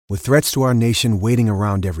With threats to our nation waiting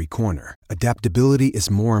around every corner, adaptability is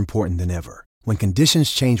more important than ever. When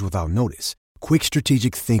conditions change without notice, quick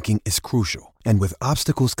strategic thinking is crucial. And with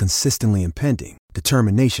obstacles consistently impending,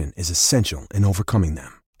 determination is essential in overcoming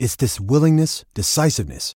them. It's this willingness,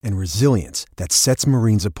 decisiveness, and resilience that sets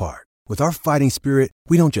Marines apart. With our fighting spirit,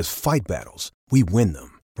 we don't just fight battles, we win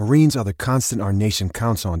them. Marines are the constant our nation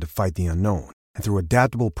counts on to fight the unknown. And through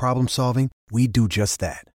adaptable problem solving, we do just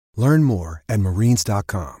that. Learn more at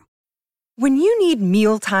marines.com. When you need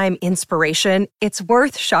mealtime inspiration, it's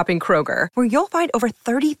worth shopping Kroger, where you'll find over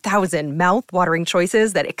 30,000 mouth-watering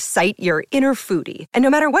choices that excite your inner foodie. And no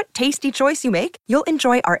matter what tasty choice you make, you'll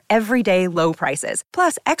enjoy our everyday low prices,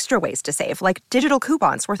 plus extra ways to save, like digital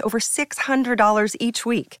coupons worth over $600 each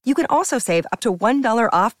week. You can also save up to $1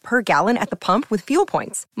 off per gallon at the pump with fuel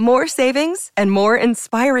points. More savings and more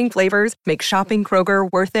inspiring flavors make shopping Kroger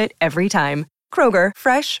worth it every time. Kroger,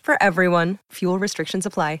 fresh for everyone. Fuel restrictions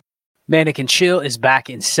apply. Manic and Chill is back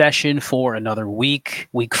in session for another week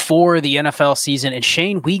 4 of the NFL season. And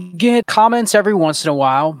Shane, we get comments every once in a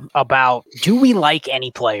while about, do we like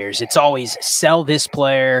any players? It's always sell this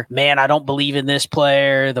player. Man, I don't believe in this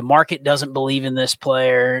player. The market doesn't believe in this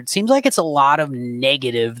player. It seems like it's a lot of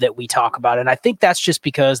negative that we talk about. And I think that's just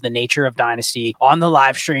because the nature of Dynasty. On the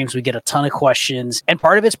live streams, we get a ton of questions. And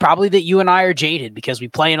part of it's probably that you and I are jaded because we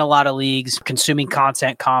play in a lot of leagues, consuming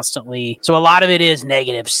content constantly. So a lot of it is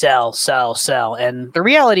negative, sell. And the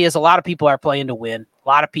reality is a lot of people are playing to win. A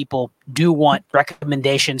lot of people do want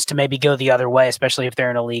recommendations to maybe go the other way, especially if they're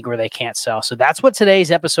in a league where they can't sell. So that's what today's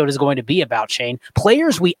episode is going to be about, Shane.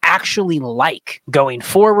 Players we actually like going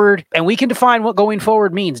forward. And we can define what going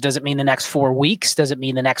forward means. Does it mean the next 4 weeks? Does it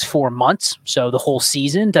mean the next 4 months? So the whole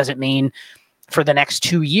season? Does it mean for the next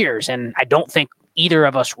 2 years? And I don't think either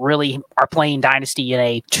of us really are playing Dynasty in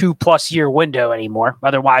a 2+ year window anymore.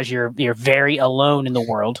 Otherwise, you're very alone in the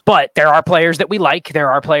world. But there are players that we like.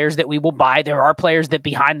 There are players that we will buy. There are players that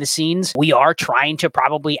behind the scenes, we are trying to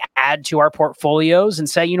probably add to our portfolios and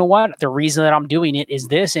say, you know what, the reason that I'm doing it is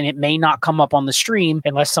this, and it may not come up on the stream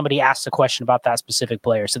unless somebody asks a question about that specific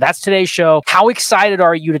player. So that's today's show. How excited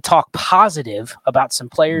are you to talk positive about some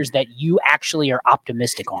players that you actually are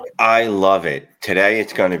optimistic on? I love it. Today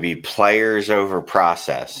it's going to be players over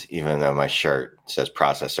process, even though my shirt says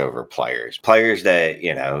process over players. Players that,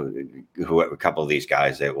 who a couple of these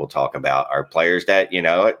guys that we'll talk about are players that,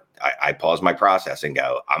 I pause my process and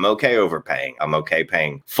go, I'm okay overpaying. I'm okay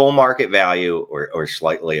paying full market value or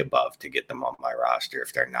slightly above to get them on my roster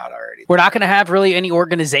if they're not already. We're not going to have really any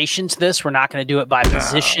organization to this. We're not going to do it by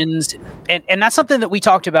positions. And that's something that we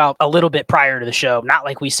talked about a little bit prior to the show. Not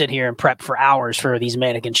like we sit here and prep for hours for these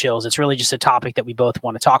Manic and Chills. It's really just a topic that we both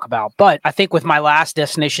want to talk about. But I think with my last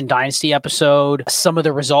Destination Dynasty episode, some of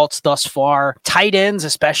the results thus far, tight ends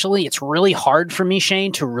especially, it's really hard for me,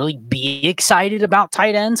 Shane, to really be excited about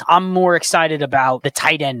tight ends. I'm more excited about the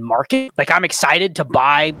tight end market. Like, I'm excited to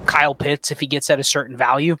buy Kyle Pitts if he gets at a certain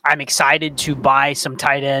value. I'm excited to buy some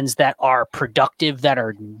tight ends that are productive, that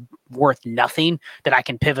are worth nothing, that I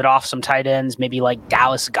can pivot off some tight ends, maybe like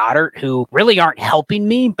Dallas Goedert, who really aren't helping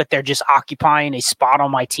me, but they're just occupying a spot on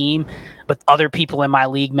my team. But other people in my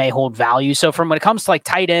league may hold value. So from when it comes to like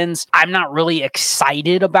tight ends, I'm not really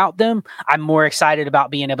excited about them. I'm more excited about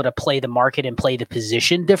being able to play the market and play the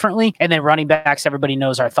position differently. And then running backs, everybody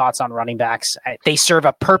knows our thoughts on running backs. They serve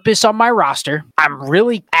a purpose on my roster. I'm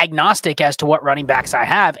really agnostic as to what running backs I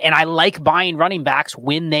have. And I like buying running backs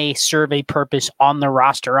when they serve a purpose on the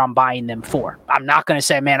roster I'm buying them for. I'm not going to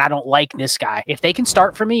say, man, I don't like this guy. If they can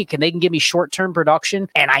start for me, they can give me short-term production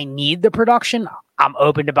and I need the production, I'm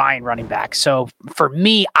open to buying running backs. So for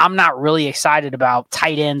me, I'm not really excited about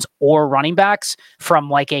tight ends or running backs from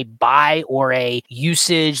like a buy or a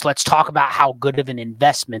usage. Let's talk about how good of an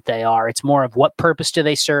investment they are. It's more of what purpose do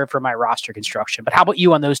they serve for my roster construction. But how about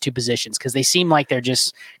you on those two positions? Because they seem like they're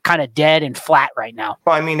just kind of dead and flat right now.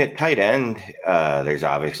 Well, I mean, at tight end, there's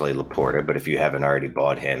obviously Laporta, but if you haven't already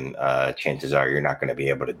bought him, chances are you're not going to be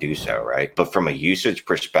able to do so, right? But from a usage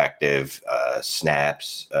perspective,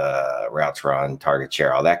 snaps, routes run, target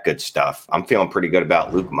share, all that good stuff, I'm feeling pretty good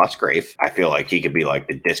about Luke Musgrave. I feel like he could be like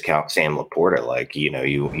the discount Sam Laporta. Like,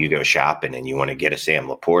 you go shopping and you want to get a Sam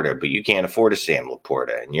Laporta, but you can't afford a Sam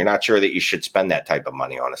Laporta, and you're not sure that you should spend that type of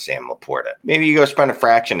money on a Sam Laporta. Maybe you go spend a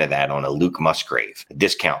fraction of that on a Luke Musgrave, a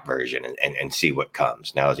discount version, and see what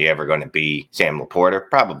comes. Now, is he ever going to be Sam Laporta?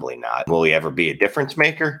 Probably not. Will he ever be a difference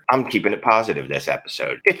maker? I'm keeping it positive this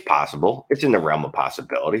episode. It's possible. It's in the realm of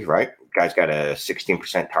possibility, right? Guy's got a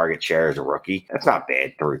 16% target share as a rookie. That's not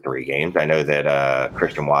bad through 3 games. I know that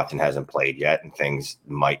Christian Watson hasn't played yet, and things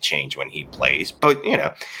might change when he plays. But, you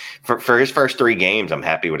know, for his first 3 games, I'm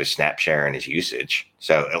happy with his snap share and his usage.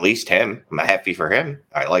 So at least him, I'm happy for him.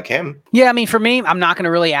 I like him. Yeah, I mean, for me, I'm not going to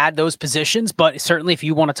really add those positions, but certainly if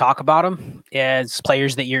you want to talk about them as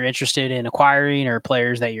players that you're interested in acquiring or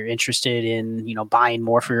players that you're interested in, you know, buying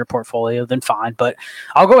more for your portfolio, then fine. But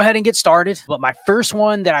I'll go ahead and get started. But my first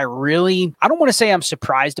one that I don't want to say I'm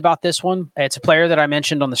surprised about this one. It's a player that I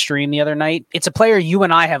mentioned on the stream the other night. It's a player you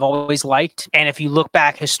and I have always liked. And if you look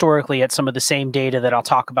back historically at some of the same data that I'll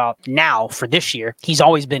talk about now for this year, he's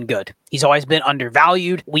always been good. He's always been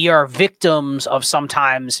undervalued. We are victims of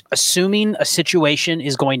sometimes assuming a situation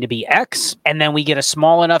is going to be X, and then we get a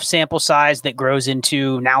small enough sample size that grows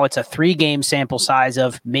into now it's a 3-game sample size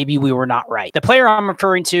of maybe we were not right. The player I'm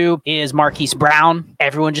referring to is Marquise Brown.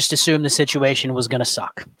 Everyone just assumed the situation was going to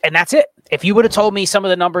suck. And that's it. If you would have told me some of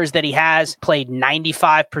the numbers that he has, played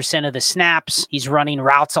 95% of the snaps, he's running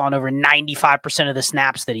routes on over 95% of the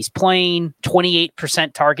snaps that he's playing,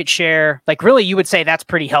 28% target share, like really you would say that's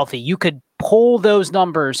pretty healthy. You could pull those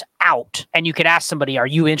numbers out and you could ask somebody, are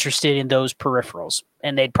you interested in those peripherals?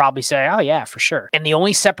 And they'd probably say, oh yeah, for sure. And the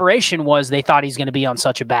only separation was they thought he's going to be on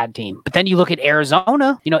such a bad team. But then you look at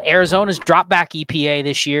Arizona, you know, Arizona's drop back EPA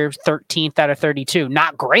this year, 13th out of 32.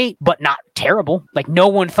 Not great, but not terrible. Like no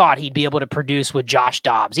one thought he'd be able to produce with Josh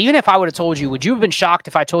Dobbs. Even if I would have told you, would you have been shocked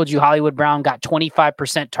if I told you Hollywood Brown got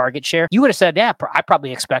 25% target share? You would have said, yeah, I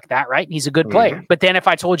probably expect that, right? He's a good player. But then if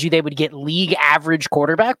I told you they would get league average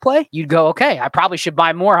quarterback play, you'd go, okay, I probably should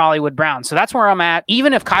buy more Hollywood Brown. So that's where I'm at.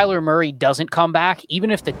 Even if Kyler Murray doesn't come back, even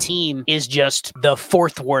if the team is just the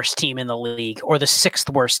 4th worst team in the league or the 6th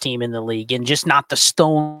worst team in the league and just not the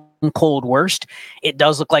stone cold worst, it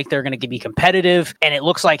does look like they're going to be competitive, and it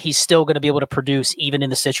looks like he's still going to be able to produce even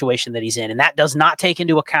in the situation that he's in. And that does not take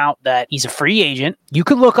into account that he's a free agent. You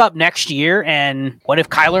could look up next year, and what if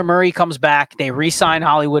Kyler Murray comes back, they re-sign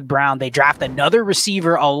Hollywood Brown, they draft another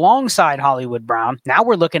receiver alongside Hollywood Brown. Now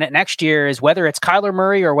we're looking at next year is whether it's Kyler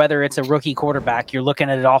Murray or whether it's a rookie quarterback, you're looking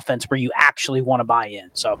at an offense where you actually want to buy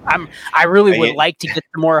in. So I really would like to get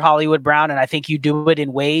more Hollywood Brown, and I think you do it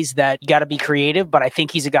in ways that you got to be creative, but I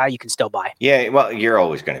think he's a guy you can still buy. Yeah, well, you're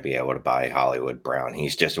always going to be able to buy Hollywood Brown.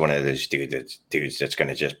 He's just one of those dudes that's going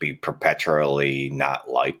to just be perpetually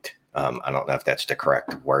not liked. I don't know if that's the correct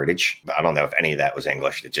wordage, but I don't know if any of that was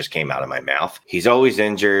English that just came out of my mouth. He's always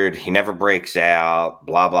injured. He never breaks out,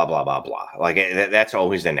 blah, blah, blah, blah, blah. Like that's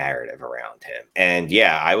always the narrative around him. And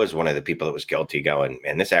yeah, I was one of the people that was guilty going,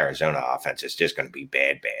 and this Arizona offense is just going to be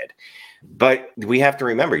bad. But we have to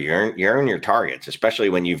remember, you earn your targets, especially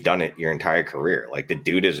when you've done it your entire career. Like the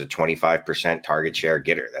dude is a 25% target share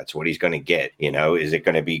getter. That's what he's going to get. You know, is it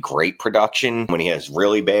going to be great production when he has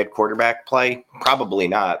really bad quarterback play? Probably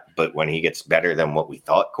not. But when he gets better than what we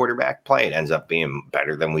thought quarterback play, it ends up being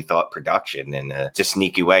better than we thought production. And it's a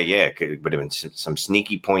sneaky way. Yeah, it would have been some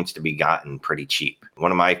sneaky points to be gotten pretty cheap.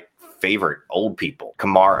 One of my favorite old people,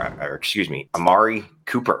 Amari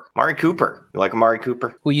Cooper. Amari Cooper. You like Amari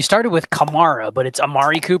Cooper? Well, you started with Kamara, but it's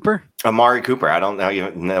Amari Cooper. Amari Cooper. I don't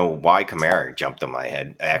even know why Kamara jumped in my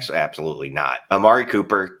head. Actually, absolutely not. Amari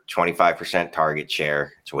Cooper, 25% target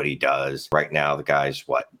share. That's what he does. Right now, the guy's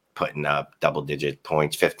putting up double-digit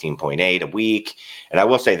points, 15.8 a week. And I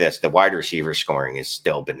will say this, the wide receiver scoring is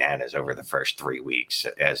still bananas over the first 3 weeks,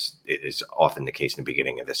 as it is often the case in the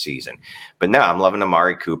beginning of the season. But no, I'm loving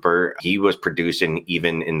Amari Cooper. He was producing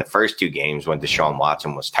even in the first 2 games when Deshaun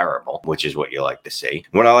Watson was terrible, which is what you like to see.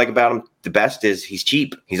 What I like about him the best is he's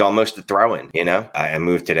cheap. He's almost a throw-in, you know? I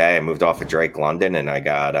moved off of Drake London, and I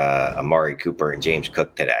got Amari Cooper and James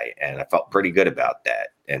Cook today, and I felt pretty good about that.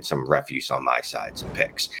 And some refuse on my side, some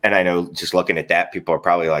picks. And I know just looking at that, people are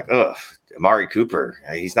probably like, ugh, Amari Cooper,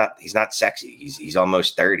 he's not sexy. He's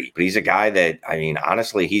almost 30, but he's a guy that, I mean,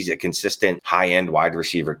 honestly, he's a consistent high-end wide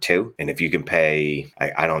receiver too. And if you can pay,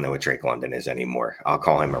 I don't know what Drake London is anymore. I'll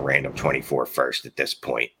call him a random 24 first at this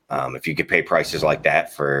point. If you could pay prices like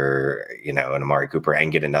that for, an Amari Cooper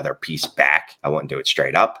and get another piece back, I wouldn't do it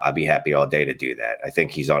straight up. I'd be happy all day to do that. I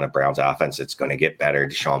think he's on a Browns offense that's going to get better.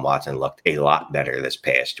 Deshaun Watson looked a lot better this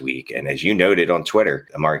past week. And as you noted on Twitter,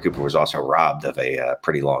 Amari Cooper was also robbed of a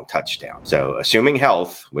pretty long touchdown. So assuming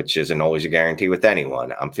health, which isn't always a guarantee with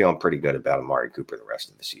anyone, I'm feeling pretty good about Amari Cooper the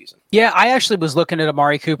rest of the season. Yeah, I actually was looking at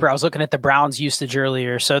Amari Cooper. I was looking at the Browns usage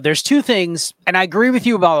earlier. So there's 2 things, and I agree with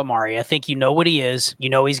you about Amari. I think you know what he is. You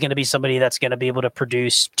know he's going to be somebody that's going to be able to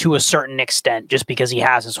produce to a certain extent just because he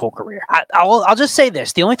has his whole career. I'll just say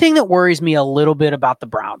this. The only thing that worries me a little bit about the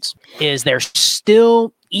Browns is they're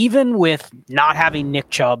still even with not having Nick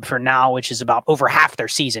Chubb for now, which is about over half their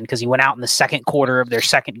season because he went out in the second quarter of their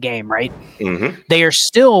second game, right? Mm-hmm. They are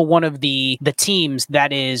still one of the teams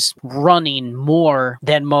that is running more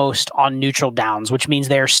than most on neutral downs, which means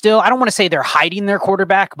they're still, I don't want to say they're hiding their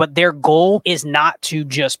quarterback, but their goal is not to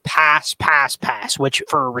just pass, which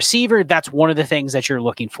for a receiver, that's one of the things that you're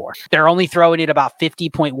looking for. They're only throwing it about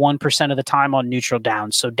 50.1% of the time on neutral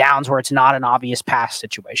downs. So downs where it's not an obvious pass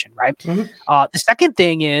situation, right? Mm-hmm. The second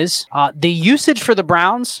thing is the usage for the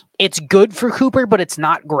Browns. It's good for Cooper, but it's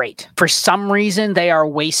not great. For some reason, they are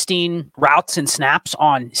wasting routes and snaps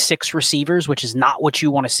on 6 receivers, which is not what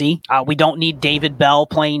you want to see. We don't need David Bell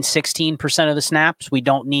playing 16% of the snaps. We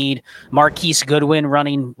don't need Marquise Goodwin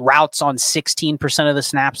running routes on 16% of the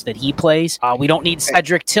snaps that he plays. We don't need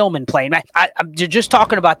Cedric Tillman playing. I'm just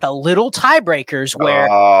talking about the little tiebreakers where...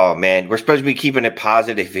 Oh, man. We're supposed to be keeping it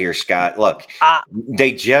positive here, Scott. Look,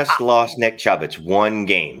 they just lost Nick Chubb. It's one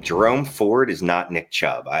game. Jerome Ford is not Nick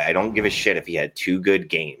Chubb. I don't give a shit if he had 2 good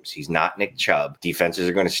games. He's not Nick Chubb. Defenses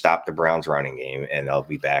are going to stop the Browns running game, and they'll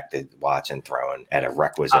be back to Watson throwing at a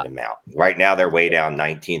requisite amount. Right now, they're way down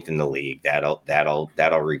 19th in the league. That'll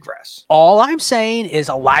regress. All I'm saying is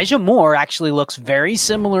Elijah Moore actually looks very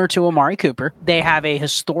similar to Amari Cooper. They have a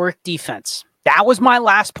historic defense. That was my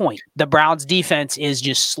last point. The Browns defense is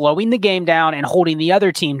just slowing the game down and holding the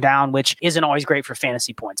other team down, which isn't always great for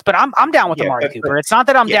fantasy points. But I'm down with Amari Cooper. It's not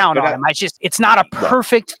that I'm down on him. It's not a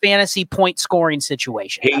perfect fantasy point scoring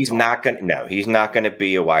situation. He's not going to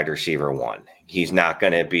be a wide receiver 1. He's not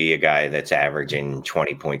going to be a guy that's averaging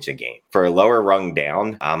 20 points a game. For a lower rung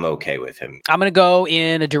down, I'm okay with him. I'm going to go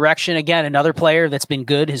in a direction, again, another player that's been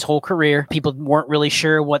good his whole career. People weren't really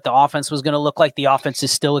sure what the offense was going to look like. The offense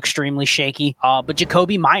is still extremely shaky. But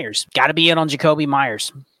Jacoby Myers, got to be in on Jacoby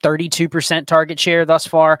Myers. 32% target share thus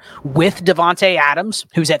far with Devontae Adams,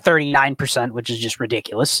 who's at 39%, which is just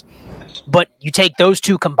ridiculous. But you take those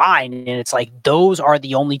two combined, and it's like those are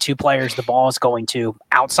the only 2 players the ball is going to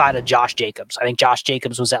outside of Josh Jacobs. I think Josh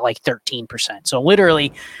Jacobs was at like 13%. So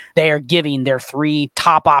literally, they are giving their 3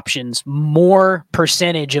 top options more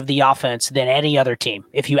percentage of the offense than any other team.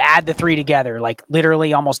 If you add the 3 together, like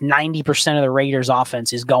literally almost 90% of the Raiders'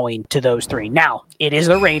 offense is going to those 3. Now, it is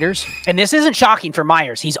the Raiders, and this isn't shocking for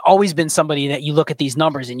Myers. He's always been somebody that you look at these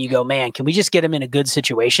numbers and you go, man, can we just get him in a good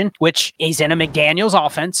situation? Which he's in a McDaniels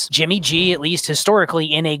offense. Jimmy G, at least historically,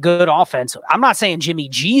 in a good offense. I'm not saying Jimmy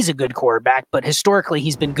G's a good quarterback, but historically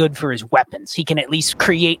he's been good for his weapons. He can at least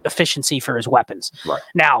create efficiency for his weapons. Right.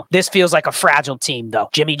 Now, this feels like a fragile team, though.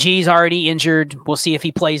 Jimmy G's already injured. We'll see if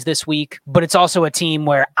he plays this week. But it's also a team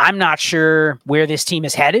where I'm not sure where this team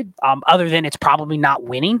is headed, other than it's probably not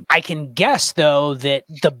winning. I can guess, though, that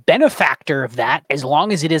the benefactor of that, as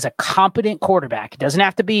long as it is a competent quarterback, it doesn't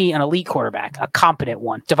have to be an elite quarterback, a competent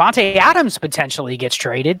one. Devontae Adams potentially gets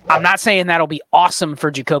traded. I'm not saying that'll be awesome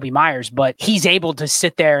for Jacoby Myers, but he's able to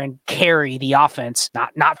sit there and carry the offense,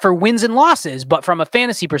 not for wins and losses, but from a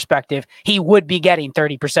fantasy perspective, he would be getting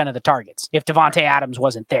 30% of the targets if Devontae Adams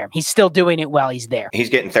wasn't there. He's still doing it while he's there. He's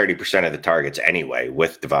getting 30% of the targets anyway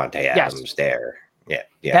with Devontae Adams there.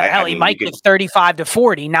 Yeah. He might get 35 to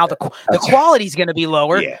 40. Now the quality is going to be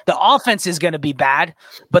lower. Yeah. The offense is going to be bad.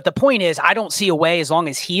 But the point is, I don't see a way, as long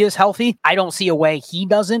as he is healthy, I don't see a way he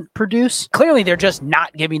doesn't produce. Clearly, they're just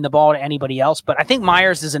not giving the ball to anybody else. But I think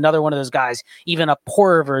Myers is another one of those guys, even a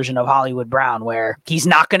poorer version of Hollywood Brown, where he's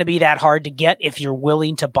not going to be that hard to get if you're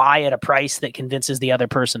willing to buy at a price that convinces the other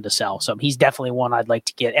person to sell. So he's definitely one I'd like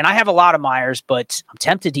to get. And I have a lot of Myers, but I'm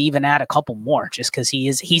tempted to even add a couple more just because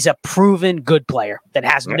he's a proven good player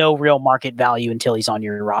that has no real market value until he's on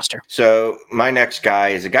your roster. So my next guy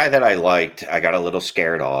is a guy that I liked. I got a little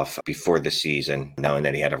scared off before the season, knowing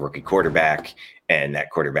that he had a rookie quarterback and that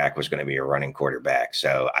quarterback was going to be a running quarterback.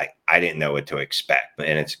 So I didn't know what to expect.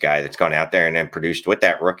 And it's a guy that's gone out there and then produced with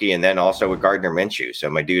that rookie and then also with Gardner Minshew. So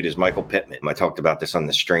my dude is Michael Pittman. I talked about this on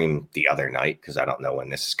the stream the other night because I don't know when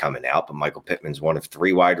this is coming out, but Michael Pittman's one of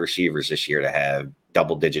 3 wide receivers this year to have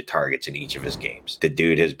double-digit targets in each of his games. The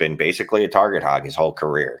dude has been basically a target hog his whole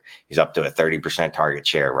career. He's up to a 30% target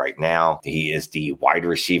share right now. He is the wide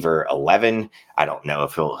receiver 11. I don't know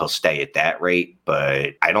if he'll stay at that rate,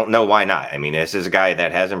 but I don't know why not. I mean, this is a guy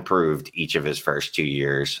that has improved each of his first 2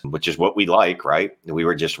 years, which is what we like, right? We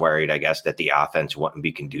were just worried, I guess, that the offense wouldn't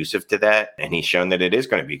be conducive to that, and he's shown that it is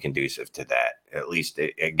going to be conducive to that, at least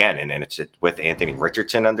again. And then it's with Anthony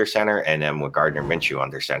Richardson under center and then with Gardner Minshew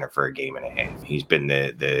under center for a game and a half. He's been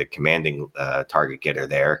the commanding target getter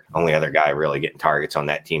there. Only other guy really getting targets on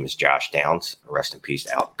that team is Josh Downs. Rest in peace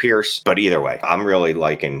to Alec Pierce. But either way, I'm really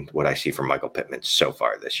liking what I see from Michael Pittman disappointments so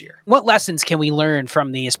far this year. What lessons can we learn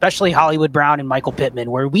from especially Hollywood Brown and Michael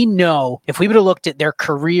Pittman, where we know if we would have looked at their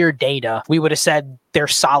career data, we would have said they're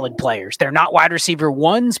solid players. They're not wide receiver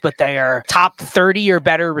ones, but they are top 30 or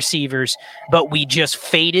better receivers. But we just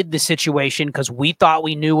faded the situation because we thought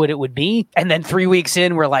we knew what it would be. And then 3 weeks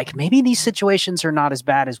in, we're like, maybe these situations are not as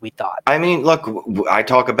bad as we thought. I mean, look, I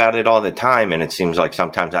talk about it all the time, and it seems like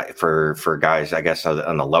sometimes for guys, I guess,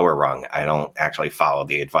 on the lower rung, I don't actually follow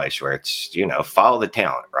the advice where it's, follow the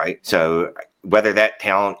talent, right? So whether that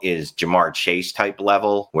talent is Jamar Chase type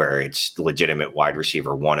level, where it's legitimate wide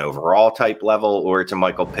receiver 1 overall type level, or it's a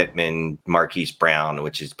Michael Pittman, Marquise Brown,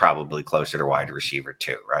 which is probably closer to wide receiver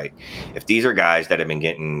 2, right? If these are guys that have been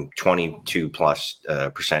getting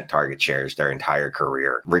 22+% target shares their entire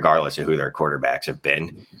career, regardless of who their quarterbacks have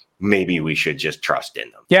been, maybe we should just trust in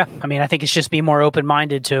them. Yeah. I mean, I think it's just be more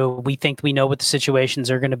open-minded to, we think we know what the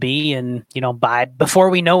situations are going to be. And,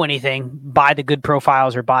 before we know anything, buy the good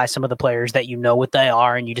profiles or buy some of the players that you know what they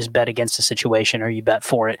are, and you just bet against the situation or you bet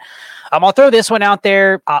for it. I'll throw this one out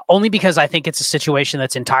there only because I think it's a situation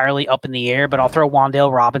that's entirely up in the air, but I'll throw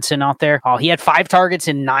Wan'Dale Robinson out there. He had 5 targets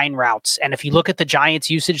in 9 routes. And if you look at the Giants'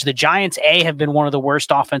 usage, the Giants, A, have been one of the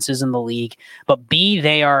worst offenses in the league, but B,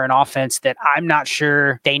 they are an offense that I'm not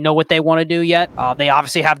sure they know what they want to do yet. They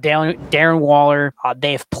obviously have Darren Waller.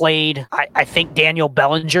 They have played, I think, Daniel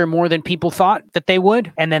Bellinger more than people thought that they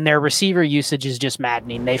would. And then their receiver usage is just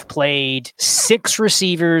maddening. They've played 6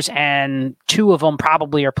 receivers, and 2 of them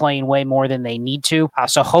probably are playing way more than they need to.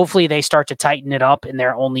 So hopefully they start to tighten it up and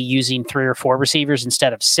they're only using 3 or 4 receivers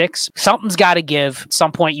instead of 6. Something's got to give. At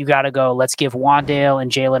some point you got to go, let's give Wan'Dale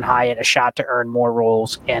and Jalen Hyatt a shot to earn more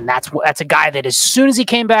roles. And that's a guy that as soon as he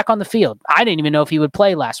came back on the field, I didn't even know if he would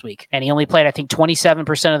play last week. And he only played, I think,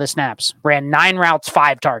 27% of the snaps. Ran 9 routes,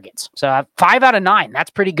 5 targets. So 5 out of 9, that's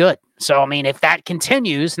pretty good. So, I mean, if that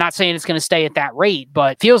continues, not saying it's going to stay at that rate,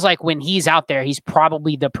 but feels like when he's out there, he's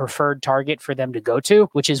probably the preferred target for them to go to,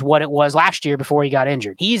 which is what it was last year before he got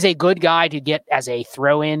injured. He's a good guy to get as a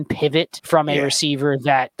throw-in pivot from a receiver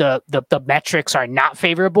that the metrics are not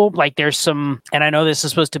favorable. Like there's some, and I know this is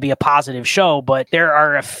supposed to be a positive show, but there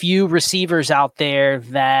are a few receivers out there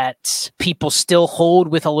that people still hold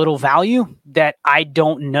with a little value that I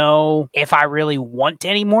don't know if I really want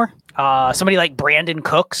anymore. Somebody like Brandon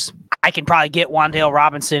Cooks. I can probably get Wan'Dale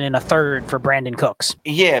Robinson in a third for Brandon Cooks.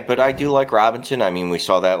 Yeah, but I do like Robinson. I mean, we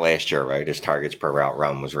saw that last year, right? His targets per route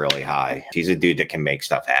run was really high. He's a dude that can make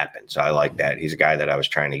stuff happen. So I like that. He's a guy that I was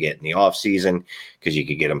trying to get in the offseason because you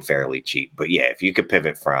could get him fairly cheap. But yeah, if you could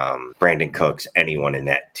pivot from Brandon Cooks, anyone in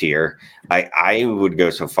that tier, I would go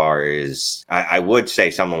so far as I would say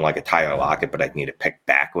someone like a Tyler Lockett, but I'd need to pick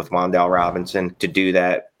back with Wan'Dale Robinson to do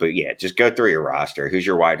that. But yeah, just go through your roster. Who's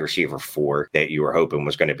your wide receiver 4 that you were hoping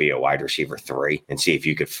was going to be a wide receiver 3, and see if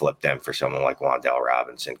you could flip them for someone like Wan'Dale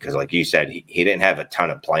Robinson. Because like you said, he didn't have a ton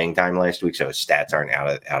of playing time last week, so his stats aren't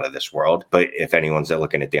out of this world. But if anyone's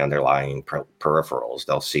looking at the underlying peripherals,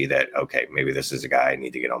 they'll see that, okay, maybe this is a guy I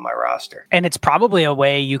need to get on my roster. And it's probably a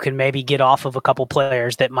way you can maybe get off of a couple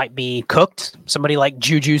players that might be cooked. Somebody like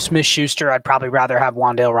Juju Smith-Schuster, I'd probably rather have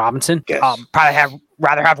Wan'Dale Robinson. Yes.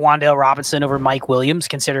 Rather have Wan'Dale Robinson over Mike Williams,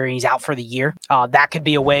 considering he's out for the year. That could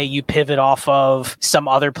be a way you pivot off of some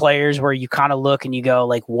other players where you kind of look and you go,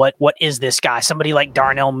 like, what is this guy? Somebody like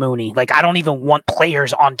Darnell Mooney. Like, I don't even want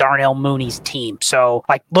players on Darnell Mooney's team. So,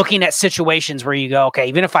 like, looking at situations where you go, okay,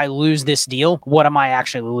 even if I lose this deal, what am I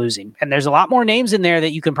actually losing? And there's a lot more names in there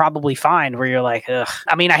that you can probably find where you're like, ugh.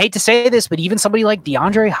 I mean, I hate to say this, but even somebody like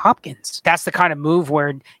DeAndre Hopkins, that's the kind of move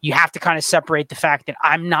where you have to kind of separate the fact that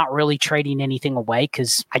I'm not really trading anything away,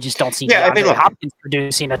 because I just don't see DeAndre Hopkins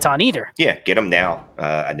producing a ton either. Yeah, get him now.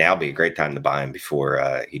 Now would be a great time to buy him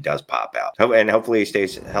before he does pop out. And hopefully he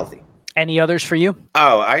stays healthy. Any others for you?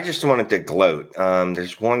 Oh, I just wanted to gloat.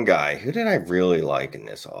 There's one guy. Who did I really like in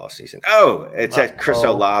this offseason? Oh, it's Chris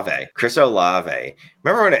Olave. Chris Olave.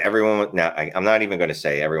 Remember when everyone – now, I'm not even going to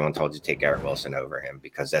say everyone told you to take Garrett Wilson over him,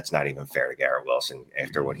 because that's not even fair to Garrett Wilson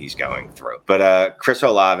after what he's going through. But Chris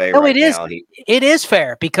Olave it is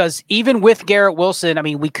fair, because even with Garrett Wilson, I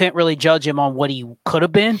mean, we couldn't really judge him on what he could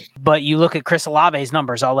have been. But you look at Chris Olave's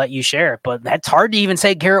numbers, I'll let you share it. But that's hard to even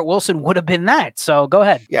say Garrett Wilson would have been that. So go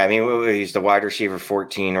ahead. Yeah, I mean, he's the wide receiver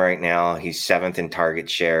 14 right now. He's 7th in target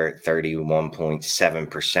share at 31.7%,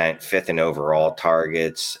 5th in overall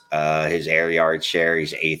targets. His air yard share,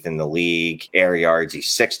 he's 8th in the league. Air yards, he's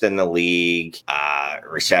 6th in the league.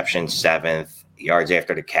 Reception, 7th. Yards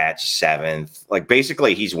after the catch, 7th. Like,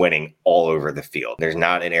 basically, he's winning all over the field. There's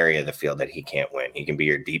not an area of the field that he can't win. He can be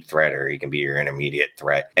your deep threat, or he can be your intermediate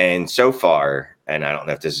threat. And so far, And I don't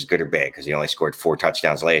know if this is good or bad because he only scored 4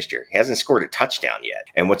 touchdowns last year. He hasn't scored a touchdown yet.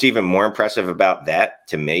 And what's even more impressive about that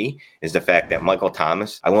to me is the fact that Michael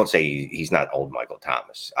Thomas, I won't say he's not old Michael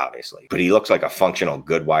Thomas, obviously, but he looks like a functional,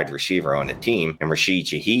 good wide receiver on the team. And Rashid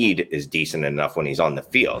Shaheed is decent enough when he's on the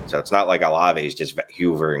field. So it's not like Olave is just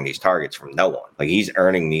hoovering these targets from no one. Like, he's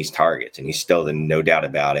earning these targets, and he's still the no doubt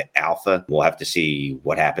about it alpha. We'll have to see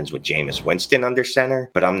what happens with Jameis Winston under center,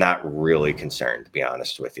 but I'm not really concerned, to be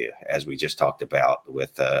honest with you, as we just talked about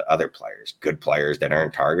with other players. Good players that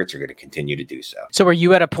earn targets are going to continue to do so. So are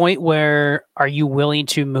you at a point where are you willing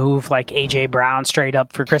to move like AJ Brown straight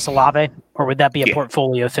up for Chris Olave, or would that be a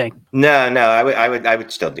portfolio thing? No, I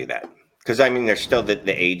would still do that. Because, I mean, there's still the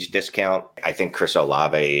age discount. I think Chris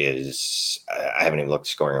Olave is, I haven't even looked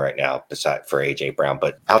scoring right now for A.J. Brown,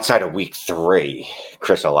 but outside of week 3,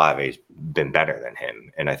 Chris Olave's been better than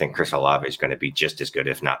him. And I think Chris Olave is going to be just as good,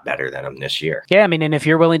 if not better than him this year. Yeah, I mean, and if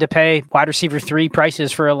you're willing to pay wide receiver 3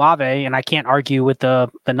 prices for Olave, and I can't argue with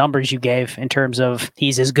the numbers you gave in terms of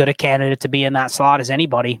he's as good a candidate to be in that slot as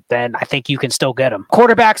anybody, then I think you can still get him.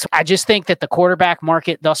 Quarterbacks, I just think that the quarterback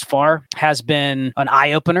market thus far has been an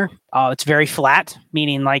eye-opener. It's very flat,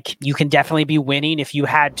 meaning like you can definitely be winning if you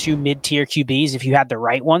had 2 mid-tier QBs. If you had the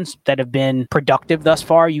right ones that have been productive thus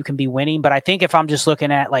far, you can be winning. But I think if I'm just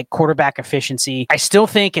looking at like quarterback efficiency, I still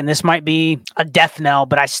think, and this might be a death knell,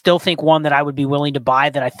 but I still think one that I would be willing to buy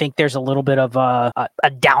that I think there's a little bit of a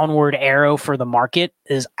downward arrow for the market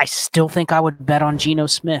is I still think I would bet on Geno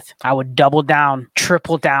Smith. I would double down,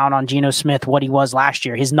 triple down on Geno Smith, what he was last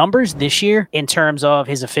year. His numbers this year in terms of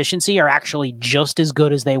his efficiency are actually just as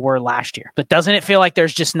good as they were last year. But doesn't it feel like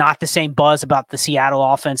there's just not the same buzz about the Seattle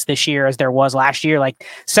offense this year as there was last year? Like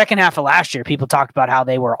second half of last year, people talked about how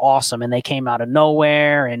they were awesome and they came out of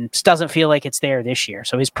nowhere, and it doesn't feel like it's there this year.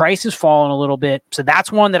 So his price has fallen a little bit. So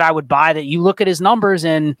that's one that I would buy, that you look at his numbers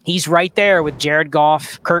and he's right there with Jared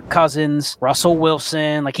Goff, Kirk Cousins, Russell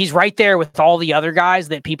Wilson. Like he's right there with all the other guys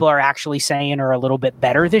that people are actually saying are a little bit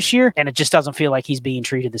better this year. And it just doesn't feel like he's being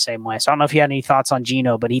treated the same way. So I don't know if you had any thoughts on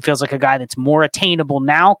Geno, but he feels like a guy that's more attainable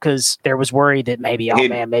now because there was worry that maybe,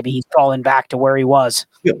 maybe he's falling back to where he was.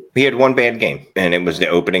 He had one bad game, and it was the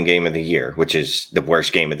opening game of the year, which is the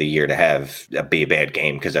worst game of the year to have be a bad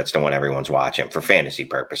game because that's the one everyone's watching for fantasy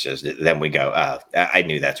purposes. Then we go, oh, I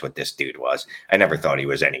knew that's what this dude was. I never thought he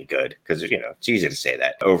was any good because, it's easy to say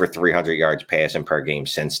that. Over 300 yards passing per game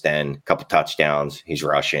since then, a couple touchdowns. He's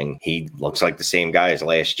rushing. He looks like the same guy as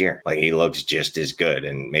last year. Like he looks just as good,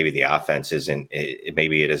 and maybe the offense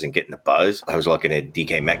maybe it isn't getting the buzz. I was looking at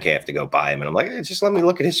DK Metcalf to go buy him, and I'm like, just let me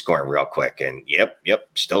look at his scoring real quick. And yep,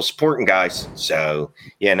 still supporting guys. So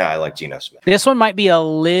yeah, no, I like Geno Smith. This one might be a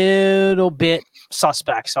little bit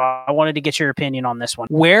suspect, so I wanted to get your opinion on this one.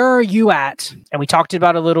 Where are you at? And we talked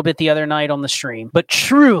about it a little bit the other night on the stream, but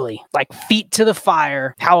truly, like feet to the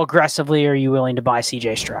fire, how aggressively are you willing to buy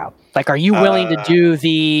CJ Stroud? Like, are you willing to do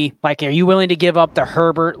are you willing to give up the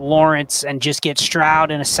Herbert, Lawrence, and just get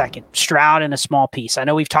Stroud in a second, Stroud in a small piece? I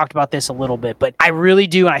know we've talked about this a little bit, but I really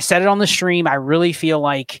do, and I said it on the stream, I really feel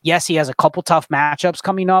like, yes, he has a couple tough matchups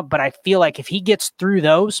coming up, but I feel like if he gets through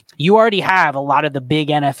those, you already have a lot of the big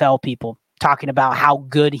NFL people talking about how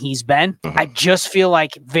good he's been. Mm-hmm. I just feel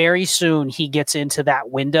like very soon he gets into that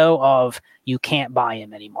window of you can't buy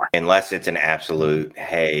him anymore. Unless it's an absolute,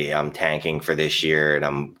 hey, I'm tanking for this year and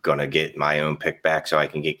I'm going to get my own pick back so I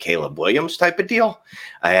can get Caleb Williams type of deal.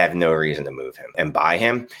 I have no reason to move him and buy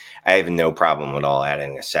him. I have no problem at all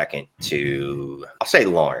adding a second to, I'll say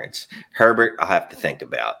Lawrence. Herbert, I'll have to think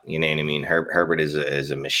about. You know what I mean? Herbert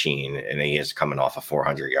is a machine, and he is coming off a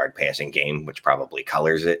 400-yard passing game, which probably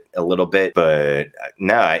colors it a little bit. But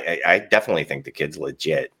no, I definitely think the kid's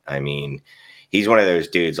legit. I mean, he's one of those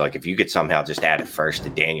dudes, like if you could somehow just add it first to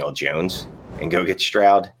Daniel Jones and go get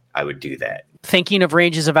Stroud, I would do that. Thinking of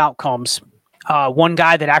ranges of outcomes, one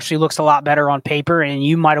guy that actually looks a lot better on paper, and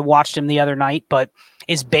you might have watched him the other night, but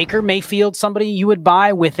is Baker Mayfield somebody you would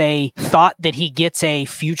buy with a thought that he gets a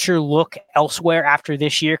future look elsewhere after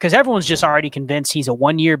this year? Because everyone's just already convinced he's a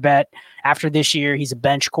one-year bet. After this year, he's a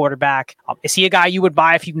bench quarterback. Is he a guy you would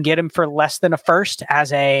buy if you can get him for less than a first?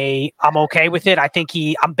 I'm okay with it. I think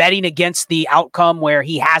I'm betting against the outcome where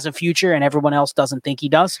he has a future and everyone else doesn't think he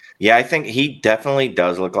does. Yeah, I think he definitely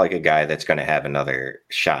does look like a guy that's going to have another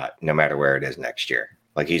shot no matter where it is next year.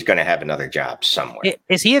 Like he's going to have another job somewhere.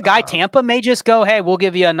 Is he a guy Tampa may just go, hey, we'll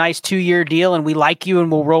give you a nice 2-year deal and we like you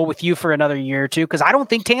and we'll roll with you for another year or two? Because I don't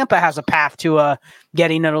think Tampa has a path to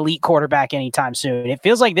getting an elite quarterback anytime soon. It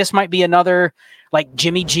feels like this might be another like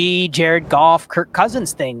Jimmy G, Jared Goff, Kirk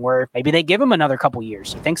Cousins thing where maybe they give him another couple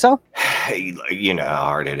years. You think so? You know how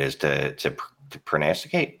hard it is to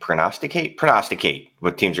prognosticate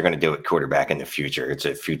what teams are going to do at quarterback in the future. It's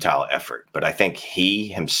a futile effort. But I think he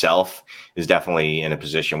himself is definitely in a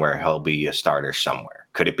position where he'll be a starter somewhere.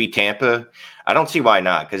 Could it be Tampa? I don't see why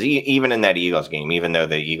not, because even in that Eagles game, even though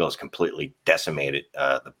the Eagles completely decimated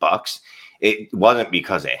the Bucs, it wasn't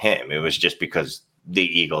because of him. It was just because the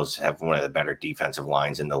Eagles have one of the better defensive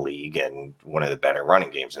lines in the league and one of the better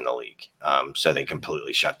running games in the league. So they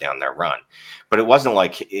completely shut down their run. But it wasn't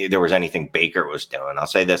like there was anything Baker was doing. I'll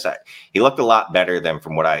say this. He looked a lot better than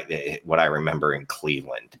from what I remember in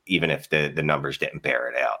Cleveland, even if the numbers didn't bear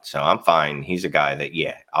it out. So I'm fine. He's a guy that,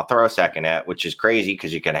 I'll throw a second at, which is crazy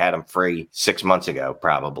because you could have had him free 6 months ago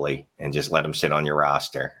probably and just let him sit on your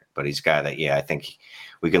roster. But he's a guy that, I think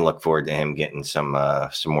we can look forward to him getting some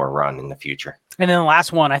more run in the future. And then the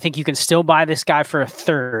last one, I think you can still buy this guy for a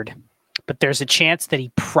third, but there's a chance that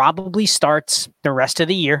he probably starts the rest of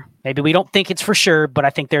the year. Maybe we don't think it's for sure, but I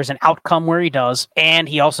think there's an outcome where he does. And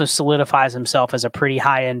he also solidifies himself as a pretty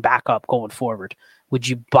high-end backup going forward. Would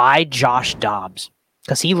you buy Josh Dobbs?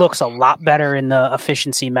 Because he looks a lot better in the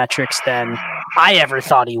efficiency metrics than I ever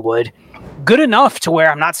thought he would. Good enough to where,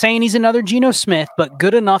 I'm not saying he's another Geno Smith, but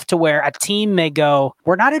good enough to where a team may go,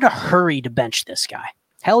 we're not in a hurry to bench this guy.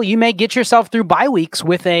 Hell, you may get yourself through bye weeks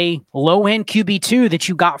with a low-end QB2 that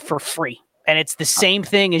you got for free. And it's the same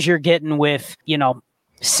thing as you're getting with,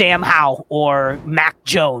 Sam Howell or Mac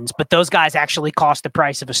Jones, but those guys actually cost the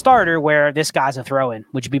price of a starter where this guy's a throw-in.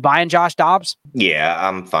 Would you be buying Josh Dobbs? Yeah,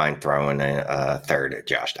 I'm fine throwing a third at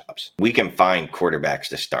Josh Dobbs. We can find quarterbacks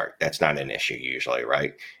to start. That's not an issue usually,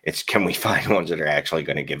 right? It's can we find ones that are actually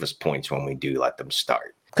going to give us points when we do let them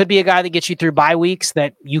start? Could be a guy that gets you through bye weeks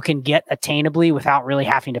that you can get attainably without really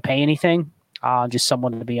having to pay anything. Just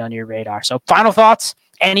someone to be on your radar. So final thoughts?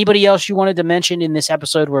 Anybody else you wanted to mention in this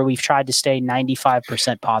episode where we've tried to stay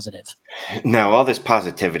 95% positive? No, all this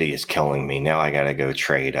positivity is killing me. Now I got to go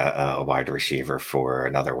trade a wide receiver for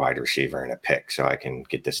another wide receiver and a pick so I can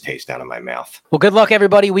get this taste out of my mouth. Well, good luck,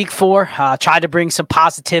 everybody. Week 4. Try to bring some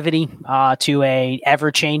positivity to a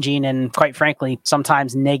ever-changing and, quite frankly,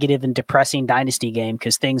 sometimes negative and depressing dynasty game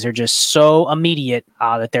because things are just so immediate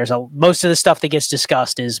that there's most of the stuff that gets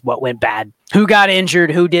discussed is what went bad. Who got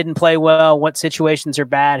injured, who didn't play well, what situations are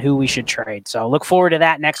bad, who we should trade. So look forward to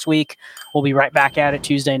that next week. We'll be right back at it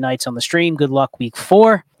Tuesday nights on the stream. Good luck week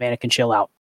 4. Manic and chill out.